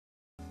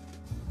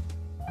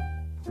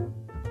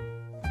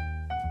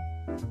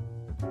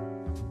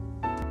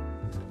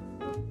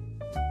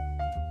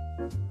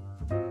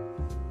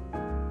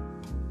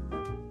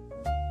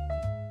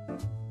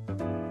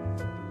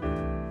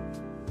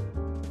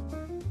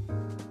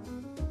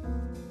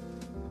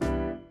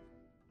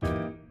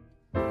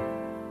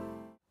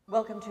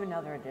Welcome to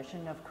another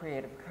edition of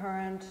Creative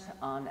Current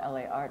on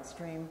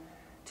LAartstream.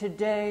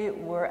 Today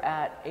we're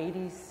at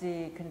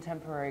ADC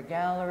Contemporary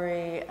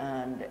Gallery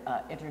and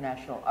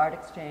International Art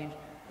Exchange,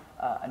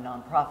 a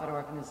nonprofit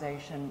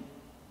organization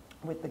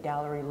with the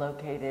gallery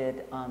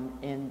located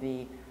in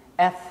the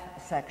F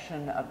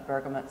section of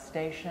Bergamot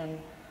Station.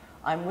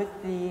 I'm with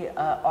the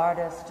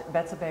artist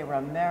Betsabee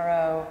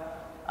Romero,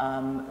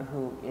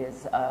 who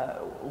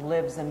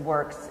lives and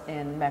works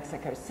in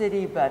Mexico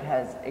City but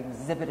has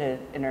exhibited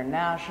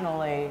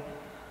internationally.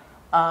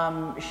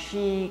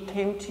 She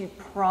came to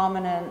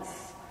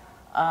prominence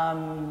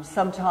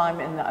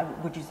sometime in the,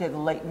 would you say, the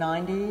late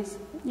 90s?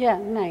 Yeah,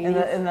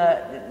 90s. In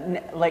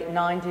the late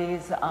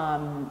 90s,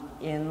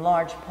 in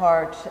large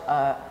part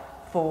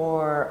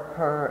for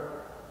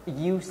her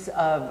use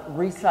of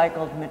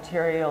recycled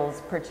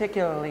materials,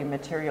 particularly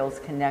materials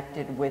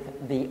connected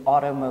with the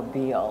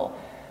automobile,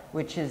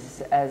 which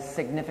is as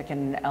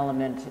significant an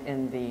element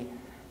in the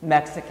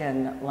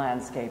Mexican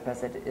landscape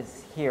as it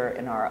is here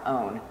in our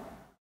own.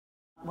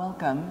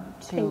 Welcome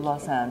to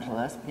Los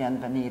Angeles,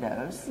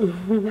 bienvenidos.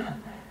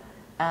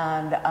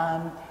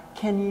 And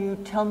can you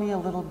tell me a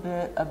little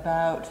bit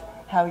about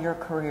how your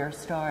career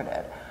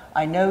started?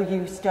 I know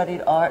you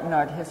studied art and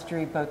art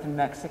history both in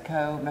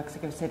Mexico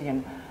City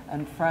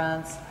and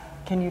France.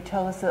 Can you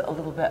tell us a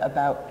little bit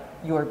about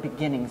your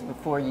beginnings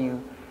before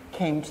you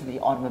came to the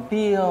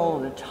automobile,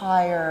 the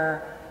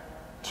tire,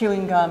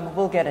 chewing gum?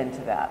 We'll get into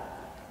that.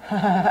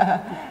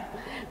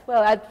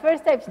 Well, at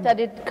first I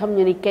studied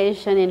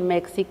communication in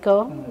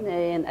Mexico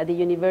at the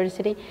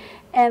university,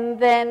 and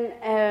then,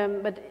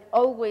 but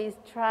always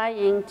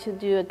trying to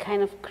do a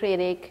kind of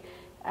critic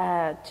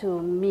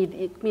to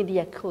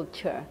media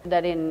culture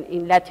that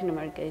in Latin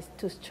America is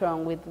too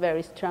strong, with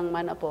very strong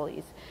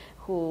monopolies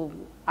who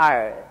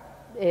are,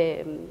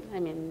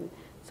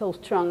 so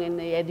strong in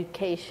the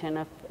education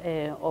of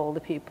all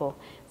the people.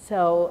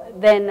 So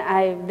then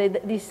I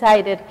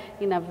decided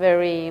in a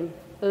very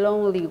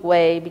lonely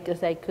way,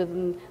 because I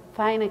couldn't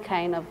find a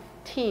kind of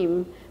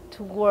team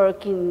to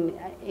work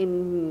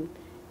in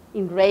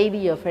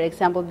radio, for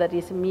example, that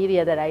is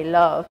media that I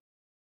love.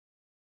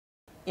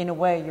 In a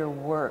way, your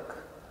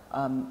work,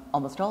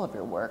 almost all of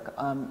your work,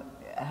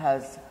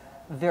 has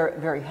very,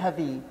 very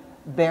heavy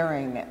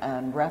bearing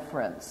and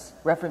reference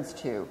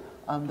to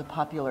the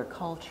popular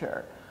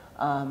culture.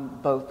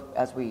 Both,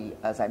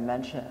 as I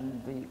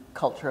mentioned, the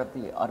culture of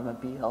the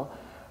automobile,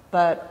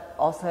 but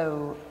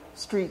also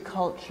street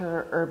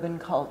culture, urban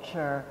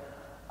culture,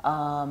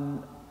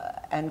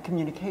 and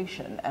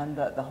communication, and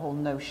the whole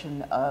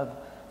notion of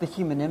the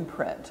human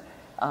imprint.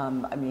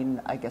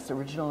 I guess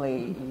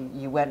originally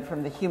you went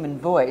from the human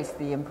voice,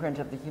 the imprint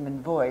of the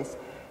human voice,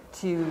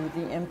 to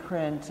the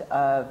imprint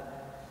of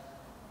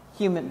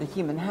the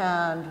human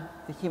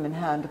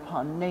hand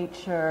upon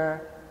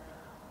nature.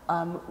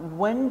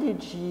 When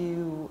did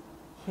you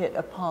hit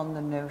upon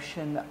the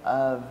notion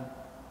of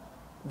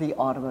the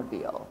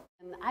automobile?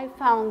 I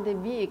found the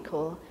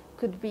vehicle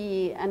could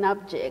be an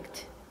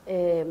object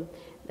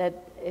that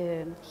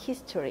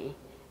history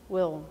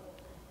will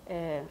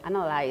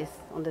analyze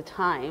on the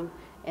time,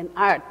 and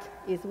art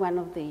is one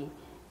of the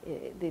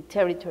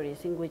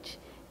territories in which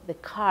the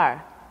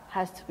car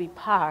has to be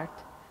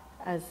part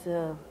as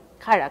a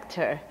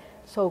character,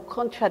 so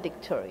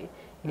contradictory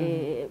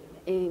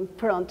in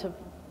front of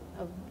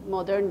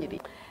modernity.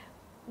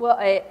 Well,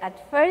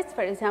 at first,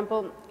 for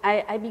example,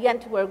 I began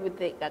to work with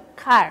the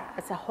car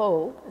as a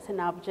whole, as an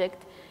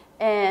object,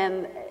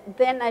 and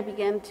then I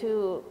began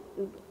to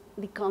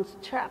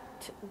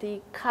deconstruct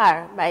the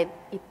car by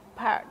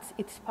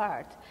its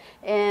parts,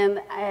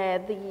 and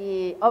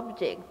the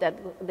object,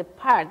 the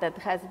part that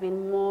has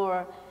been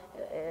more,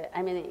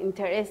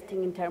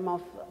 interesting in terms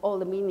of all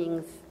the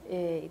meanings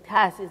it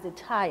has is the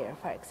tire,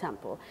 for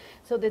example.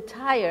 So the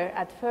tire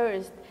at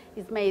first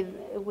is made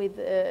with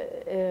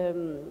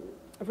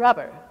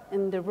rubber,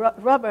 and the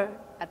rubber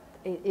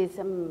is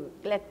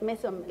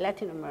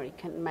Latin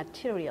American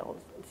material,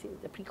 it's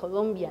the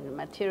pre-Columbian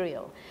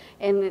material,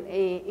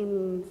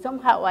 and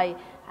somehow I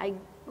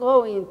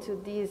go into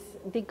this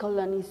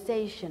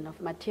decolonization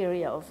of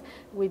materials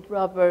with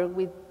rubber,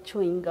 with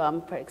chewing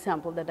gum, for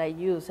example, that I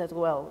use as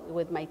well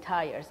with my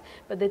tires.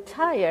 But the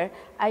tire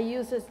I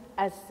use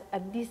as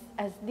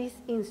this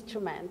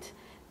instrument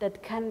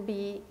that can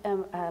be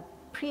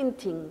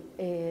printing,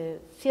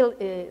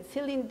 cylinder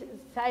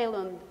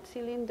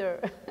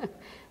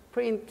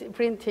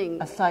printing.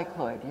 A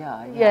cycloid,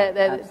 yeah,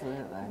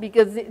 absolutely.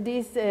 Because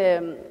this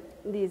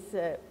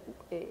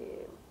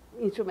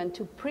instrument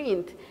to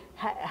print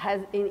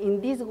has, in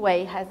this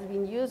way, has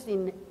been used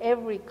in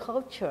every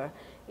culture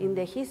in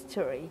the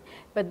history,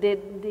 but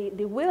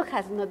the wheel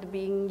has not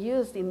been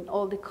used in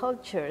all the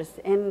cultures,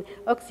 and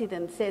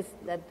Occident says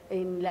that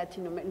in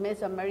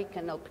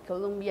Mesoamerican or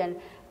Colombian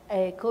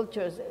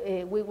cultures,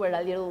 we were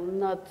a little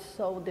not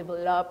so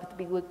developed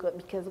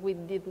because we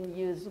didn't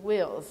use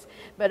wheels.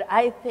 But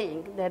I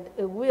think that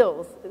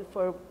wheels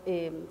for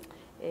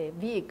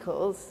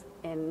vehicles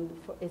and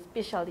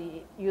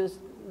especially used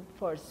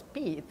for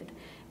speed,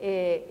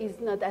 is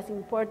not as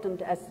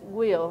important as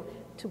will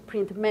to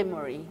print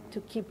memory, to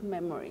keep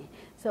memory.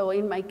 So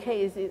in my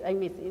case,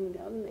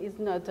 it's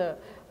not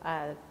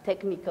a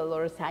technical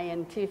or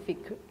scientific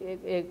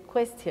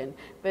question,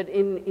 but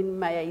in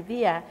my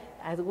idea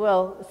as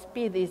well,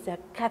 speed is a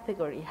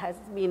category, has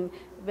been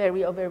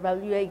very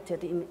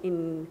overvaluated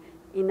in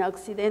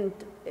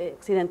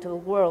Occidental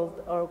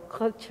world or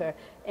culture,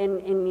 and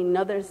in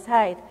other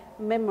side,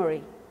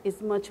 memory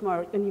is much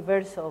more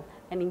universal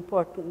and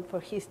important for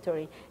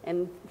history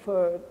and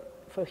for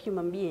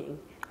human being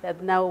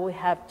that now we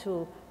have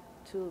to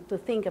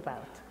think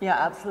about. Yeah,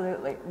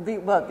 absolutely.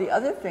 The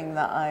other thing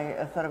that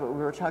I thought about, we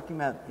were talking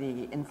about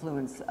the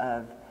influence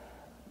of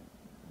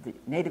the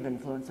native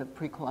influence of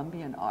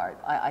pre-Columbian art.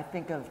 I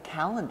think of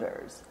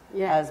calendars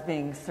as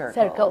being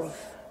circles.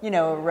 You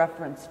know, a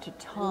reference to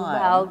time.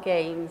 Ball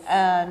games.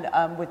 And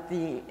with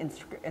the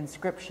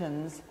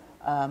inscriptions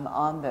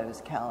on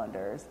those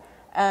calendars.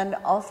 And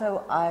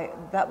also,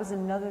 that was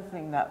another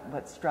thing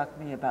that struck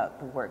me about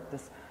the work,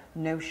 this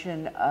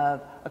notion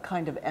of a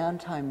kind of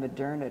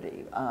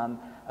anti-modernity,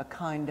 a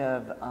kind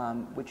of,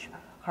 which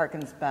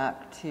harkens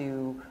back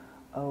to,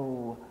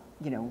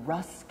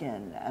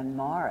 Ruskin and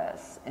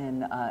Morris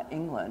in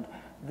England,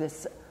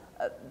 this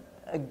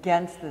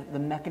against the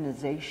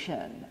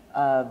mechanization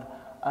of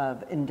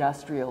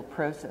industrial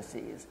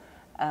processes.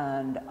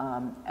 And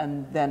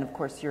then, of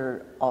course,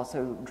 you're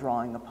also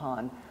drawing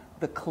upon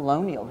the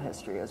colonial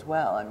history as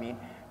well. I mean,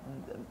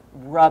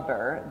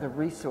 rubber, the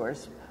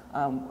resource,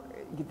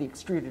 the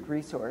extruded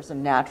resource, a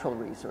natural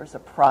resource, a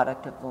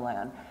product of the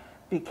land,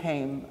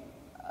 became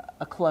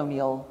a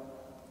colonial,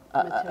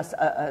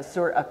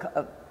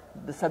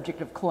 the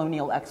subject of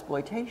colonial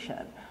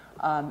exploitation.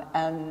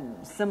 And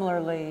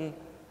similarly,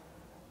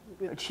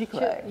 chicle.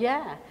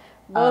 Yeah.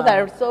 Both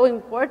are so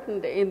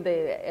important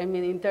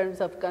in terms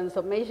of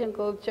consummation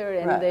culture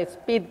and the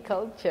speed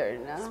culture.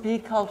 No?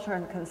 Speed culture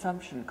and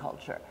consumption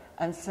culture.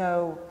 And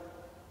so,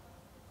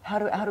 how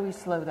do we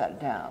slow that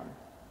down?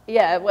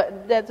 Yeah, well,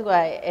 that's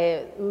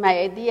why my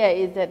idea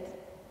is that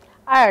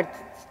art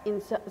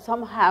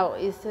somehow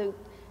is a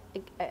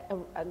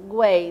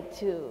way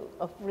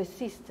of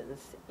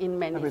resistance in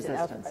many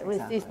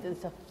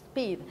resistance of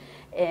speed,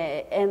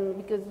 and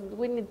because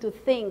we need to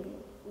think,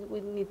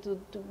 we need to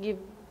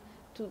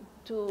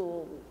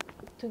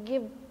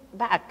give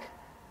back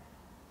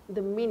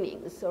the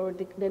meanings or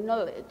the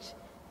knowledge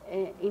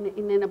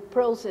in a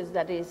process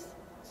that is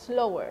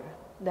slower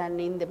than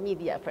in the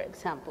media, for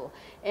example.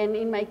 And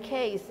in my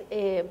case,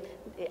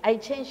 I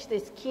changed the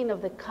skin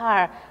of the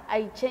car.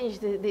 I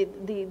changed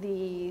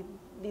the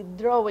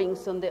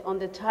drawings on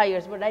the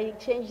tires, but I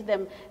change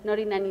them not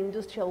in an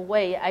industrial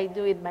way. I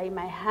do it by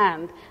my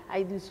hand.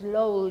 I do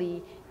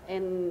slowly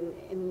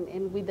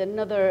and with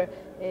another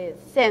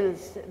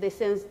sense, the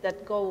sense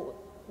that go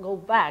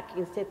back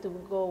instead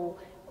of go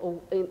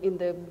in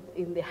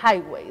the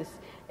highways.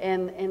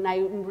 And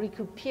I'm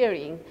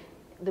recuperating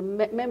the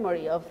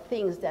memory of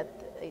things that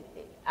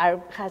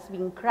has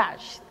been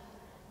crushed,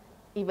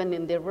 even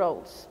in the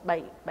roads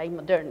by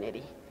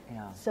modernity.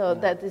 Yeah, so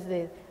that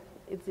is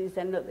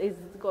it's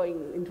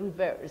going in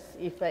reverse,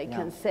 if I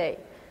can say.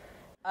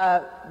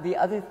 The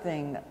other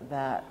thing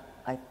that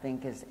I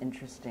think is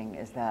interesting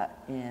is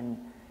that in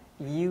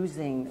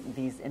using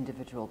these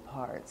individual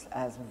parts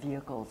as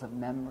vehicles of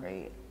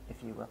memory,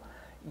 if you will,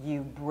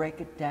 you break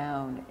it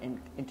down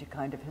into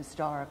kind of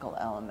historical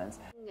elements.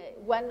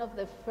 One of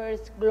the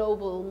first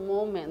global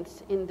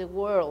moments in the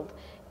world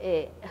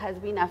has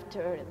been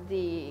after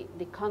the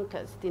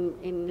conquest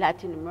in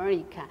Latin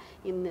America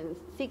in the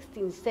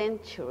 16th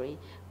century.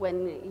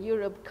 When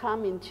Europe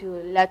came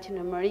into Latin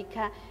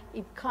America,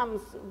 it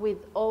comes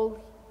with all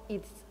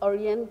its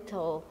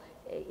Oriental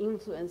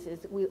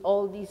influences, with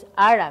all these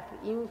Arab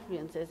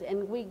influences,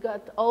 and we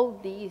got all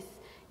these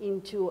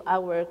into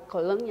our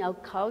colonial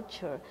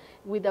culture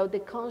without the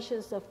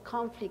conscience of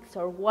conflicts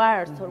or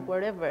wars or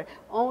whatever,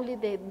 only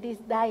this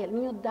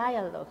new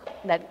dialogue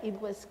that it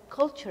was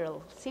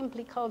cultural,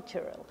 simply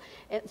cultural.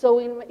 And so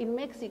in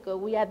Mexico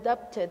we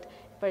adopted,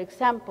 for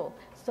example,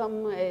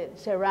 some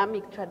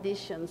ceramic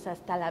traditions as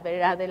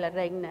Talavera de la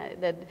Reina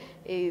that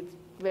is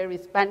very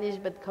Spanish,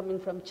 but coming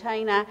from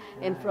China,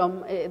 and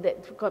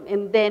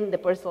and then the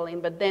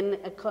porcelain, but then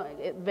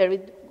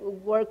very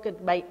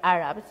worked by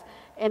Arabs.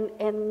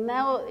 And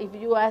now, if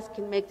you ask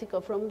in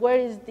Mexico, from where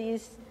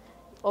is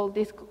all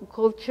this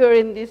culture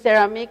in this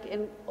ceramic,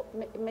 and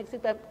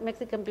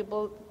Mexican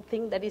people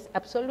think that is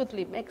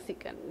absolutely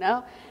Mexican,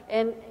 no?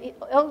 And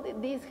all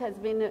this has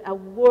been a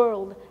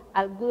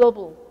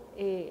global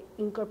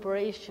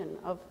incorporation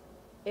of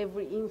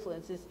every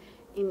influences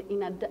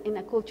in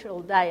a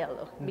cultural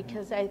dialogue,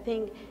 because I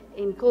think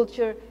in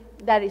culture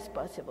that is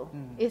possible.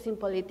 It's in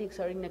politics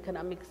or in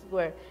economics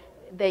where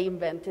they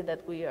invented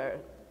that we are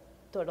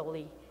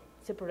totally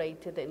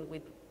separated and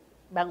with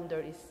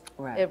boundaries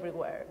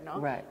everywhere, no?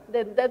 Right.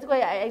 That's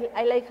why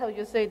I like how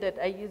you say that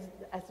I use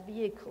as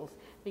vehicles,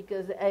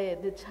 because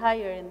the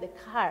tire in the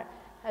car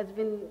has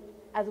been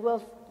as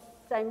well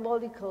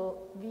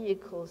symbolical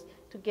vehicles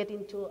to get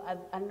into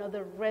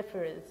another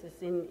references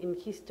in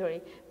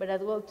history, but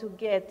as well to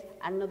get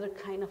another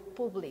kind of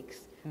publics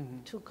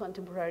to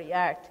contemporary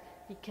art,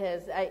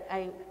 because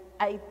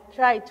I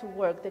try to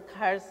work the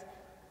cars,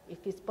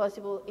 if it's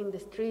possible, in the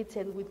streets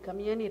and with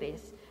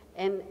communities,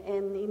 and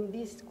in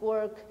this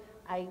work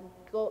I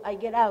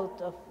get out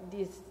of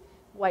these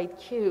white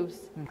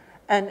cubes.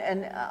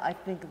 And I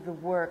think the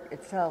work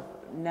itself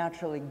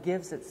naturally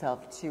gives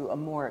itself to a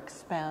more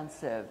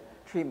expansive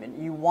treatment.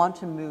 You want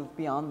to move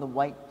beyond the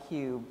white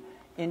cube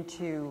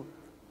into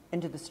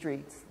the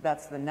streets.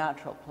 That's the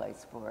natural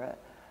place for it,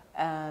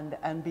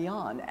 and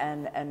beyond,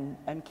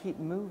 and keep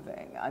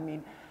moving. I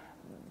mean,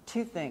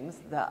 two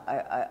things that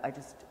I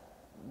just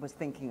was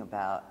thinking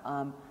about.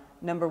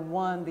 Number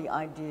one, the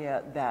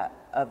idea that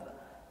of,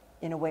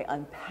 in a way,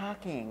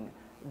 unpacking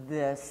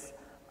this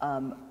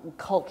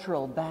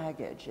cultural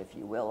baggage, if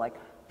you will, like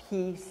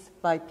piece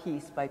by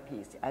piece by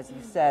piece, as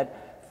you said,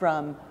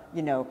 from,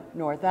 you know,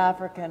 North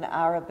African,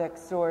 Arabic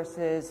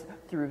sources,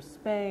 through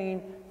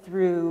Spain,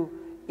 through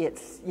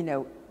its, you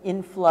know,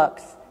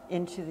 influx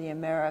into the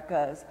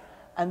Americas,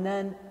 and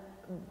then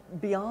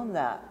beyond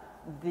that,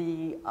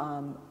 the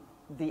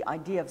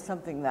idea of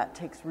something that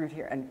takes root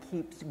here and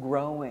keeps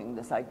growing,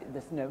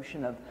 this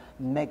notion of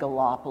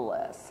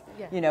megalopolis,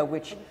 you know,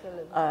 which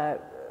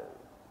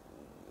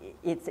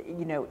it's,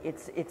 you know,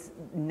 its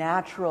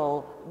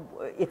natural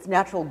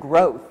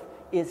growth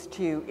is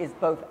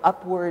both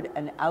upward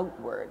and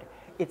outward.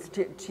 It's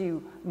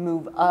to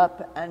move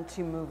up and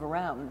to move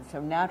around.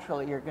 So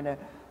naturally, you're going to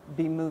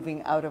be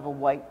moving out of a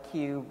white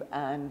cube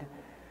and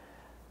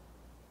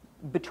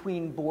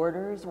between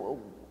borders.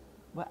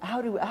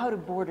 How do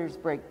borders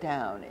break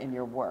down in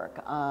your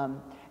work?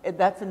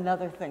 That's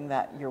another thing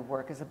that your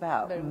work is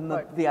about.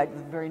 The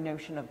very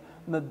notion of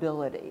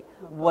mobility.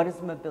 What does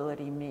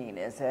mobility mean?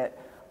 Is it,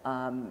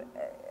 I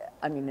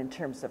mean, in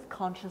terms of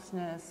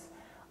consciousness,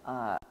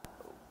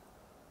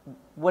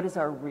 what is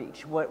our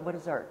reach? What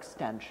is our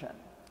extension?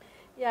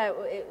 Yeah,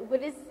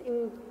 what is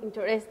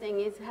interesting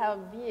is how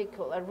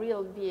a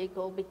real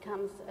vehicle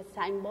becomes a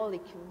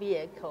symbolic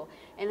vehicle,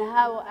 and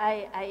how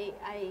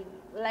I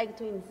like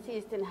to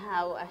insist in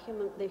how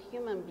the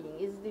human being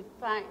is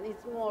defined.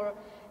 It's more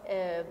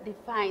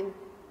defined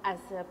as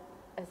a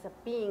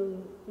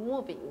being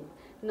moving,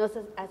 not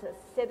as a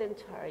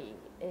sedentary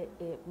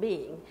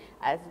being,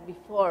 as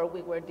before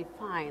we were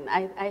defined.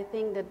 I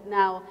think that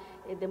now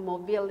the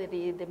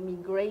mobility, the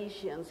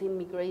immigrations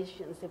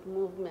of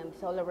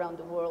movements all around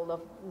the world,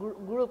 of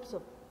groups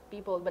of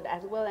people, but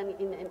as well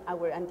in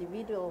our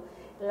individual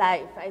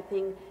life, I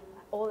think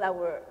all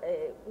our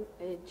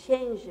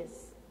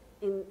changes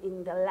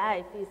in the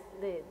life is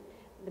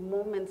the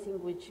moments in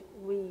which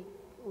we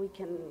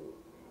can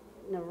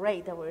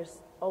narrate our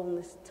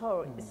own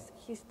stories,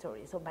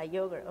 histories, or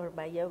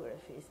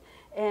biographies,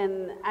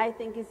 and I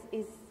think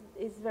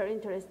it's very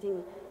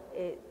interesting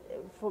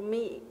for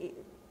me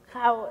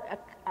how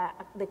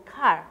the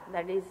car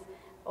that is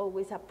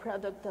always a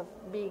product of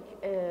big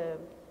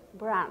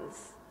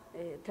brands,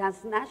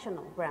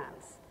 transnational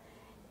brands,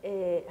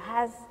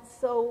 has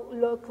so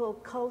local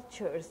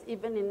cultures,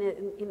 even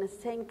in the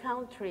same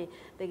country,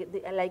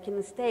 like in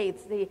the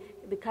States,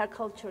 the car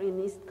culture in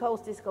East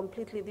Coast is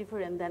completely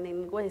different than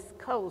in West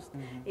Coast,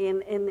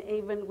 and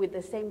even with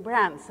the same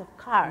brands of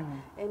car.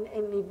 And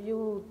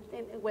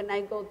when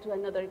I go to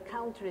another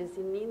countries,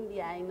 in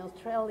India, in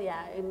Australia,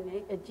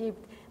 in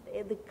Egypt,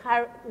 the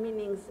car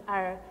meanings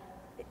are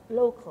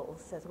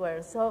locals as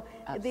well. So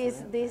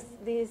these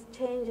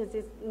changes,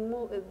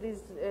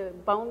 these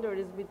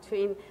boundaries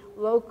between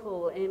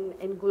local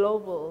and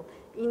global,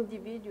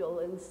 individual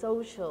and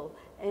social,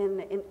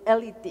 and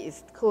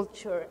elitist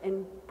culture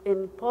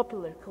and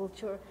popular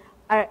culture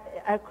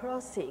are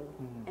crossing,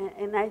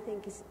 and I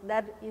think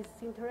that is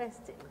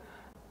interesting.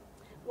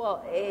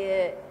 Well,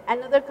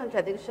 another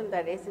contradiction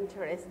that is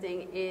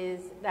interesting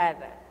is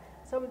that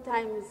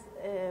sometimes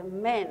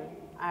men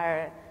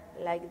are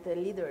like the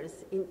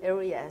leaders in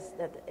areas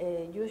that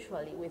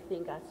usually we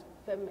think as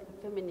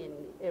feminine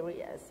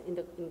areas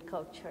in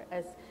culture,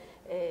 as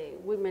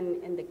women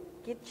in the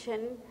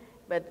kitchen,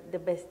 but the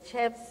best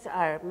chefs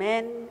are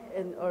men,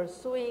 or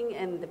sewing,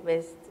 and the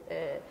best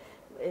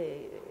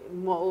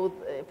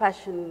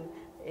fashion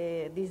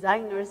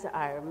designers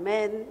are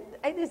men.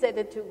 I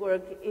decided to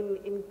work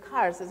in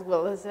cars as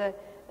well as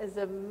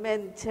a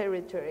men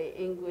territory,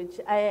 in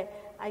which I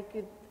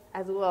could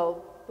as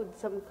well put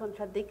some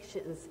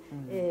contradictions,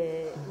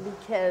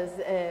 because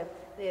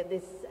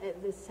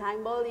the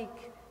symbolic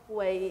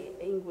way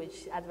in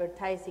which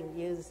advertising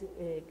uses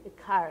a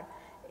car,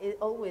 it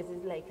always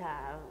is like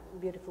a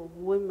beautiful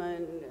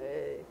woman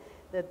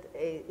that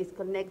is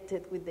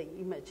connected with the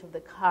image of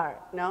the car,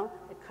 no?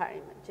 The car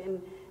image.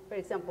 And for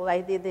example, I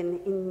did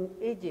in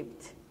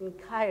Egypt, in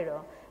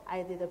Cairo,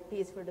 I did a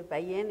piece for the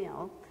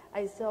biennial.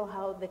 I saw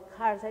how the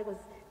cars, I was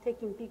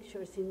taking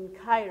pictures in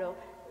Cairo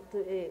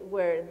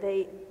where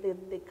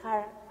the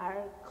car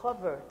are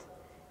covered,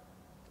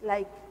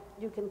 like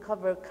you can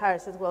cover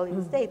cars as well in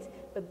the States,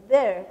 but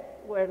there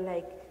were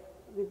like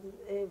with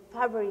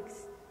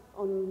fabrics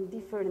on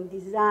different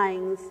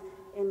designs,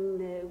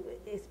 and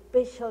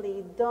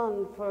especially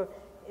done for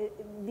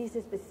this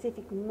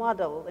specific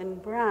model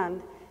and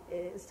brand.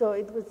 So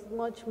it was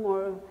much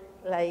more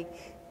like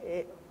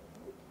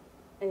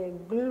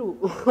glue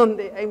on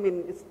the, I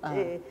mean,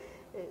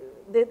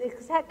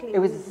 exactly. It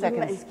was a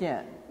second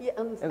skin. Yeah,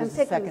 it was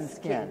a second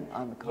skin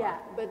on the car. Yeah,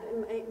 but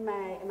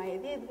my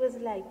idea was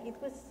like, it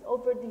was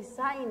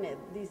over-designed,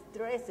 these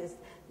dresses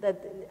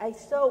that I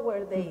saw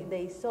where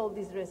they sold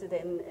these dresses,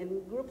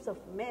 and groups of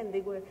men,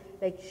 they were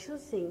like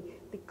choosing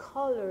the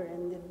color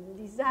and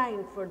the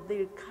design for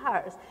their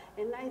cars.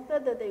 And I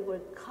thought that they were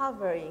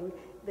covering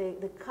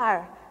the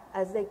car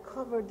as they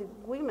covered the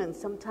women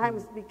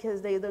sometimes, because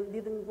they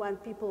didn't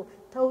want people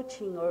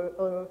touching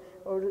or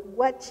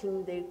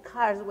watching their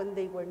cars when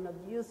they were not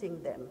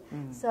using them.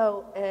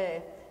 So,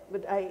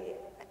 but I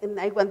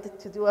wanted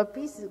to do a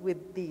piece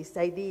with this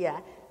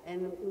idea,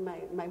 and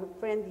my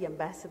friend, the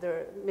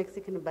ambassador,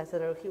 Mexican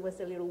ambassador, he was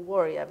a little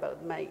worried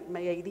about my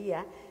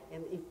idea,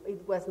 and if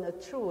it was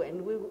not true.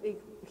 And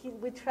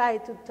we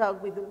tried to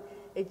talk with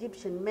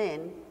Egyptian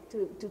men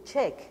to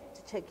check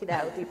it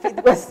out if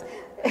it was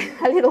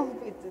a little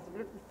bit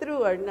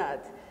true or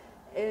not.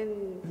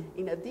 And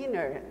in a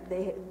dinner,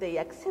 they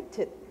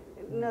accepted,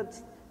 not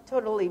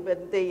totally,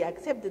 but they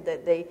accepted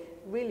that they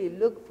really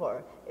look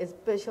for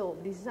special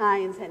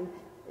designs and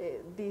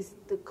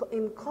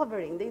in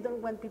covering. They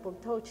don't want people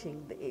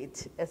touching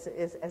it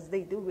as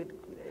they do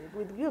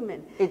with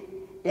women.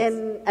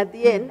 And at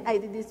the end, I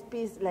did this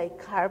piece like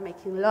car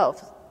making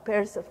love,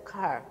 pairs of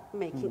car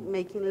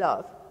making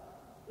love.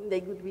 They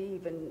could be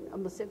even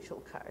homosexual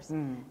cars.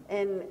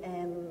 And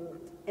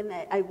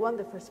I won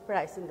the first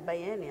prize in the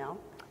biennial.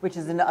 Which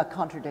is a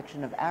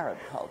contradiction of Arab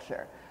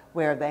culture,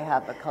 where they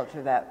have a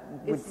culture that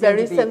would it's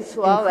very seem to be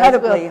sensual,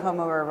 incredibly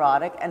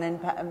homoerotic, and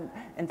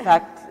in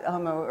fact,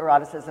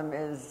 homoeroticism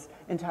is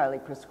entirely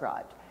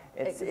prescribed.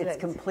 It's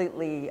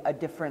completely a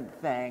different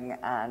thing,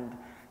 and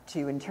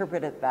to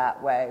interpret it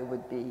that way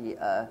would be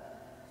a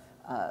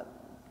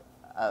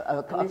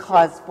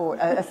cause for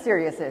a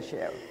serious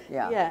issue.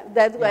 Yeah,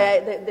 that's why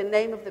the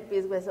name of the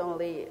piece was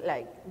only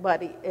like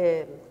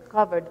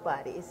covered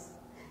bodies.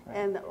 Right.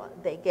 And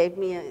they gave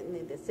me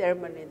in the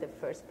ceremony the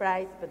first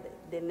prize, but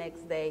the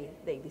next day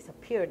they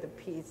disappeared the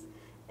piece,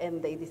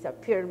 and they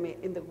disappeared me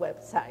in the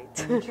website.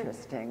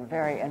 Interesting,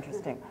 very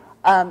interesting.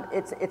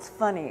 It's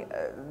funny,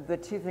 the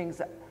two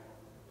things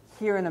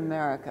here in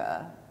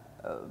America,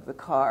 the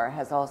car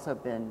has also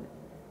been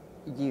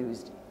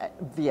used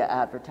via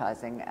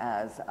advertising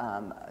as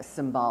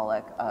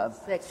symbolic of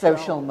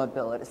social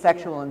mobility,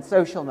 sexual and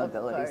social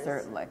mobility,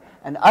 certainly,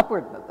 and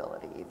upward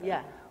mobility even.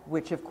 Yeah.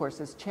 Which of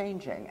course is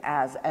changing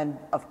and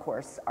of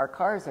course our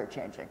cars are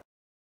changing.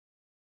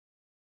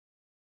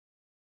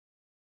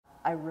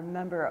 I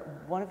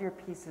remember one of your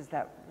pieces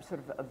that sort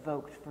of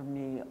evoked for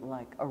me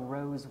like a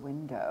rose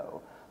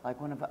window,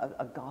 like one of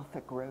a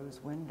Gothic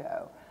rose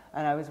window.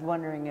 And I was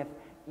wondering if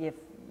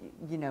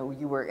you know,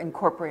 you were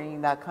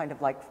incorporating that kind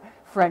of like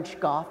French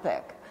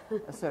Gothic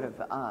sort of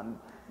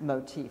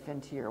motif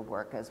into your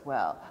work as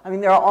well. I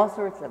mean, there are all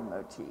sorts of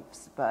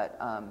motifs, but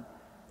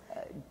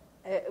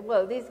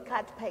well, this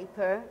cut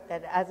paper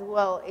that as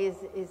well is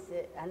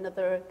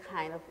another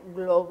kind of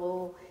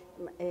global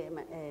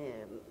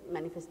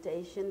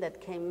manifestation that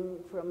came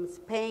from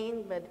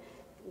Spain, but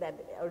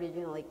that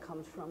originally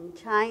comes from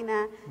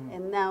China,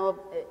 and now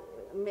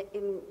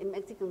in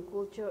Mexican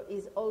culture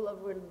is all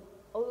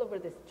over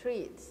the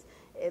streets.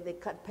 The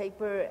cut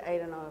paper, I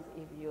don't know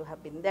if you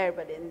have been there,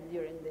 but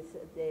during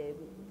the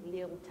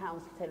little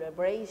town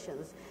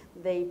celebrations,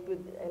 they put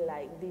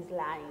like these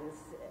lines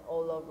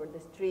all over the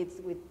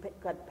streets with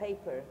cut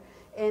paper.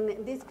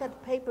 And this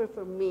cut paper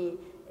for me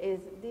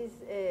is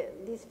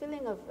this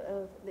feeling of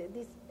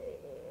this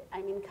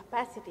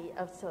capacity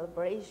of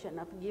celebration,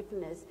 of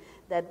giftness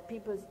that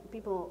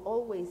people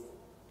always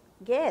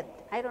get.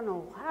 I don't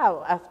know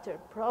how, after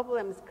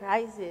problems,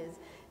 crises,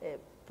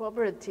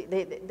 poverty,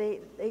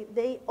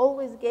 they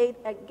always get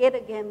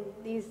again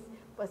this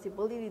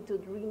possibility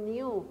to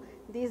renew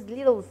this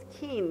little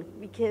skin,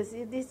 because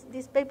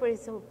this paper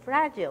is so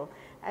fragile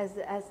as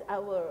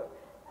our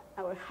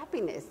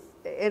happiness.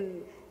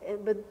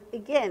 But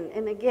again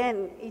and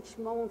again, each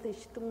month,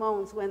 each 2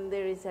 months, when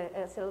there is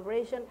a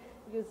celebration,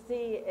 you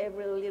see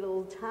every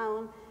little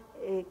town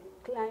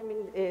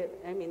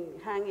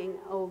hanging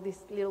all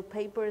these little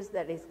papers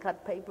that is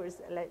cut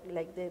papers,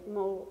 like the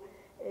more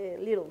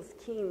little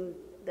skin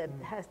that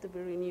has to be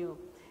renewed.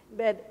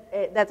 But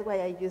that's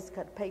why I use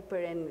cut paper,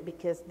 and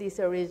because this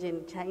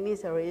origin,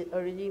 Chinese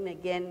origin,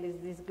 again, is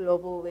this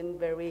global and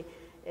very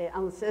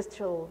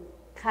ancestral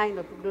kind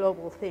of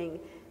global thing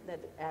that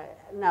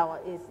now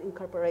is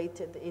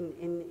incorporated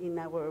in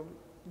our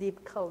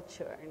deep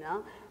culture, you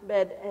know.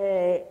 But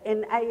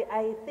and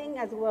I think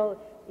as well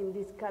in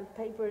these cut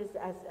papers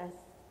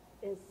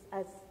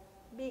as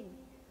big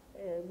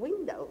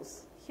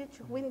windows,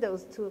 huge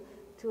windows to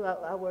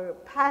our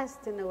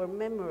past and our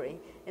memory,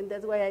 and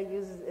that's why I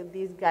use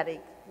these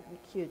Gothic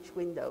huge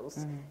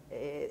windows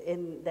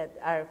and that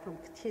are from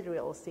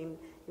cathedrals in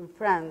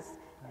France,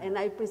 And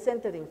I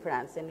presented in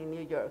France and in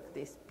New York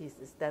these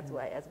pieces. That's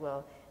why as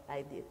well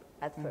I did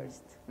at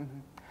first.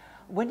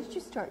 When did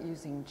you start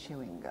using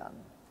chewing gum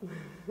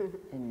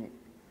in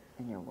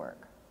your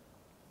work?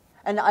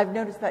 And I've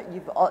noticed that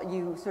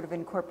you sort of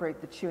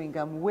incorporate the chewing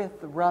gum with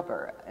the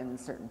rubber in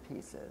certain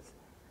pieces.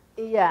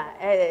 Yeah,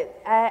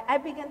 I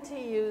began to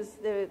use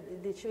the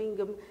chewing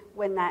gum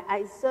when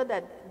I saw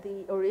that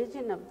the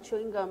origin of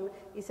chewing gum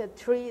is a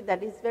tree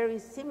that is very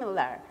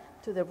similar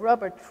to the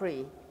rubber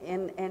tree.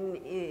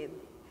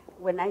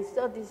 When I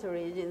saw these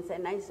origins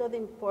and I saw the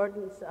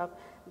importance of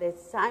the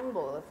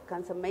symbol of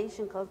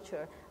consummation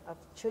culture of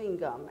chewing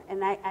gum,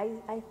 and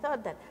I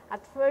thought that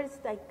at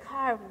first I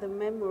carved the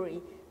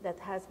memory that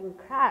has been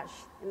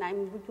crushed, and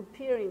I'm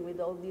recuperating with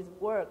all this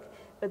work,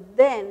 but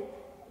then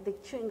the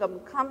chewing gum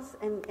comes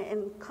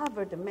and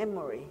cover the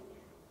memory,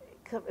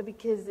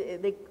 because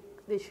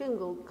the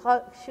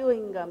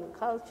chewing gum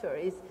culture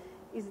is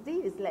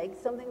this, like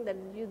something that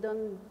you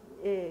don't,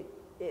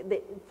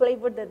 the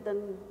flavor that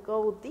doesn't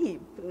go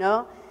deep,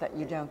 no? That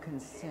you don't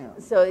consume.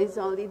 So it's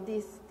only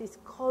these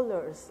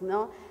colors,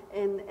 no?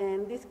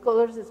 And these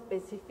colors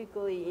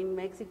specifically in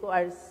Mexico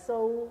are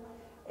so,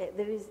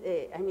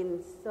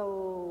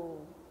 so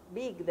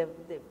big, the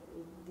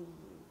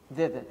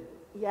vivid.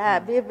 Yeah,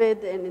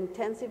 vivid and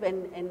intensive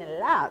and a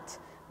lot.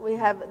 We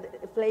have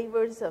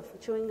flavors of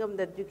chewing gum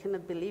that you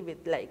cannot believe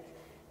it, like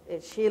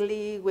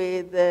chili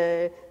with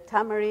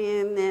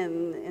tamarind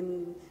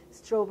and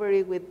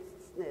strawberry with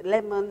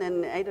lemon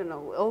and I don't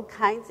know, all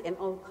kinds and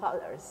all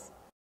colors.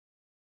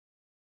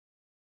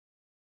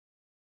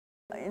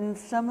 In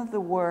some of the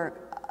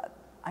work,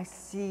 I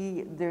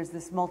see there's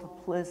this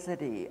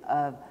multiplicity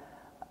of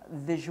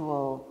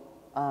visual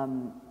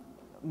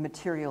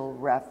material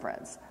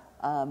reference.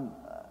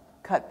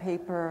 Cut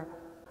paper,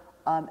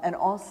 and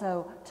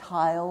also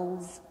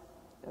tiles,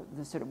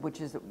 which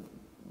is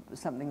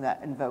something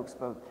that invokes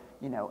both,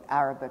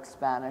 Arabic,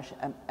 Spanish,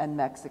 and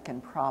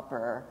Mexican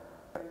proper.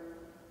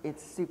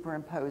 It's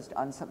superimposed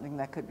on something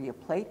that could be a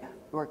plate,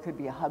 or it could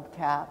be a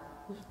hubcap.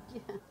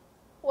 Yeah.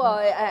 Well,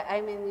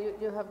 I mean,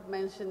 you have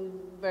mentioned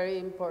very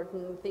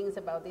important things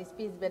about this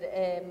piece, but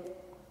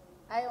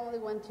I only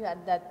want to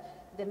add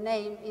that the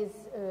name is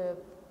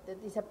that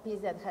is a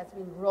piece that has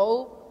been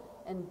roll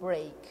and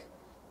break.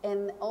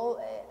 And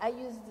I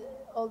used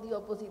all the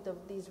opposite of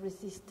these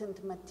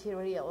resistant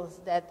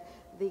materials that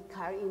the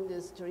car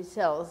industry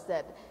sells,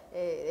 that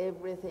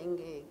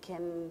everything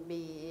can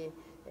be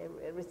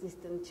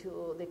resistant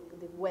to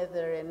the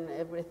weather and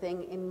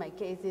everything. In my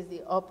case, is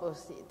the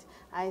opposite.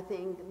 I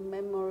think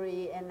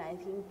memory, and I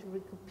think to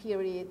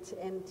recuperate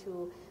and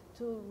to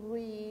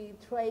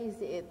retrace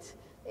it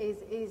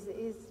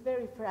is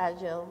very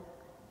fragile.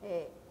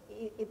 It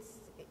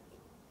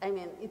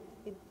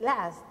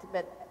lasts,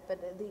 but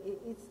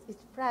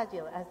it's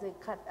fragile as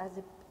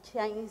a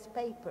Chinese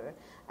paper,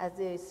 as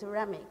a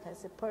ceramic,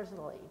 as a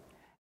porcelain.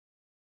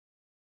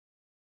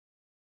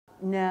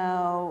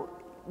 Now,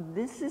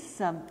 this is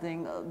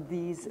something.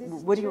 These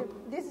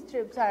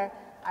strips are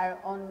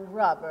on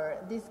rubber.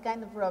 This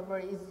kind of rubber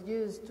is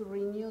used to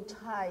renew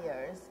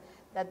tires.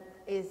 That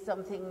is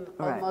something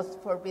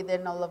almost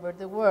forbidden all over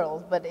the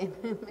world, but in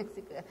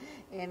Mexico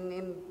and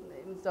in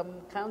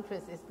some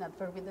countries it's not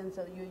forbidden,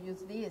 so you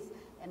use this.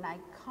 And I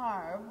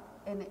carve,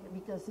 and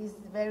because it's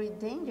very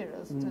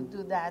dangerous to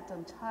do that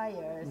on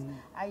tires,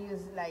 I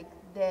use like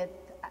that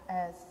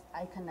as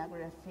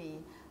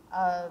iconography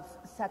of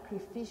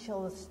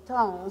sacrificial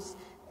stones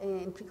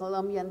in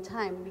pre-Columbian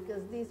time,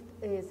 because these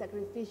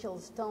sacrificial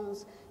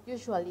stones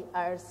usually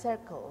are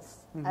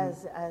circles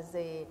as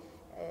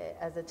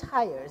the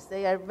tires.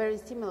 They are very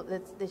similar.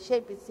 The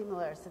shape is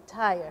similar as a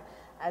tire,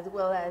 as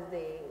well as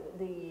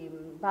the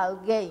ball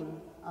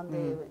game on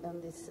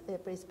these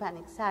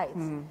pre-Hispanic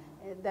sites.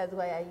 That's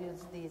why I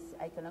use this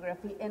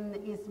iconography, and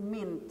it's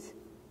mint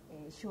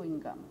chewing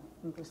gum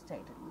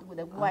incrusted.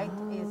 The white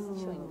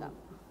is chewing gum.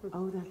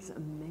 Oh, that's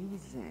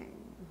amazing.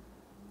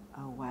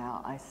 Oh,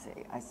 wow, I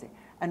see.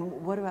 And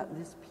what about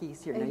this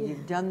piece here? Now,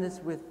 you've done this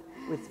with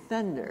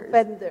fenders.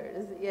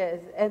 Fenders, yes.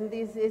 And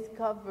this is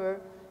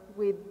covered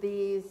with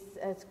these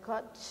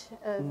scotch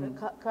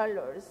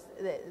colors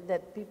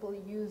that people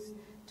use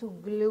to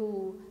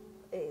glue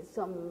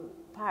some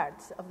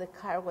parts of the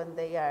car when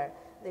they're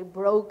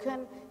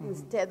broken,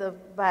 instead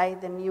of buy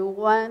the new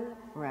one.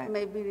 Right.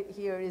 Maybe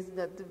here is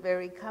not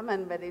very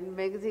common, but in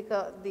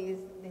Mexico, this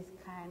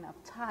kind of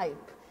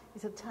type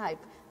is a type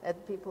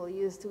that people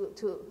use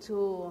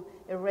to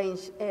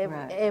arrange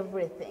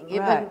everything,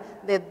 even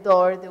the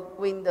door, the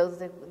windows,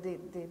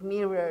 the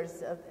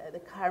mirrors, the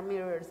car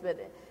mirrors.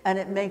 And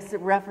it makes a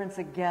reference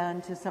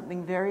again to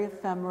something very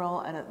ephemeral,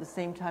 and at the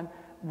same time,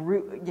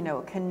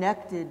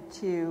 connected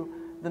to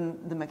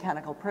the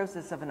mechanical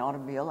process of an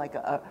automobile, like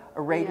a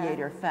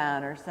radiator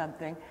fan or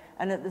something,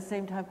 and at the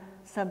same time,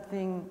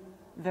 something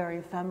very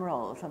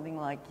ephemeral, something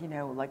like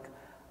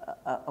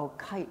a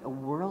kite, a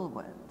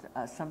whirlwind,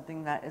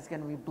 something that is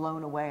going to be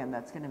blown away and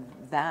that's going to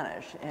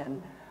vanish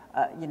in,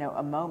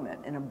 a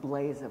moment, in a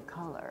blaze of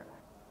color.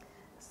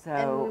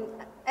 So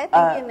and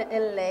I think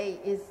in LA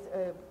is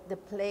the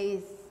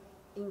place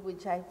in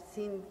which I've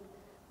seen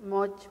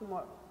much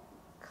more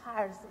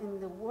cars in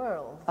the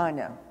world. I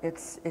know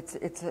it's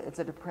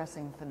a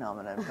depressing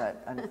phenomenon,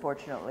 but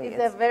unfortunately,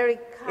 it's a very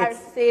car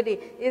city.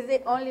 It's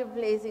the only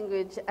place in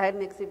which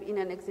in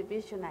an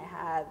exhibition I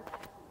had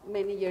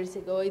many years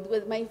ago. It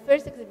was my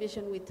first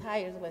exhibition with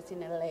tires was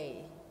in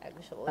LA.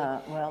 Actually,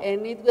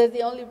 and it was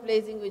the only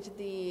place in which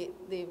the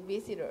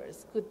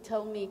visitors could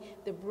tell me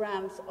the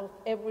brands of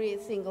every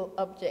single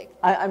object.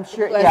 I'm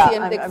sure. Yeah,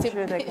 I'm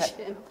sure they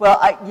can. Well,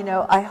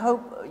 I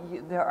hope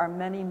there are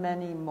many,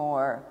 many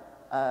more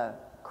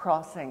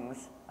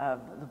crossings of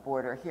the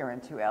border here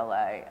into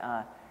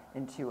LA,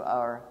 into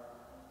our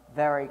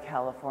very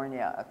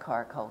California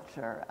car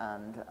culture,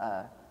 and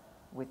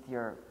with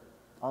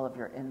all of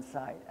your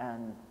insight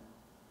and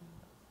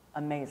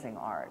amazing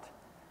art.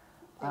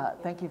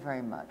 Thank you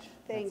very much,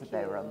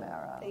 Betsabee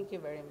Romero. Thank you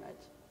very much.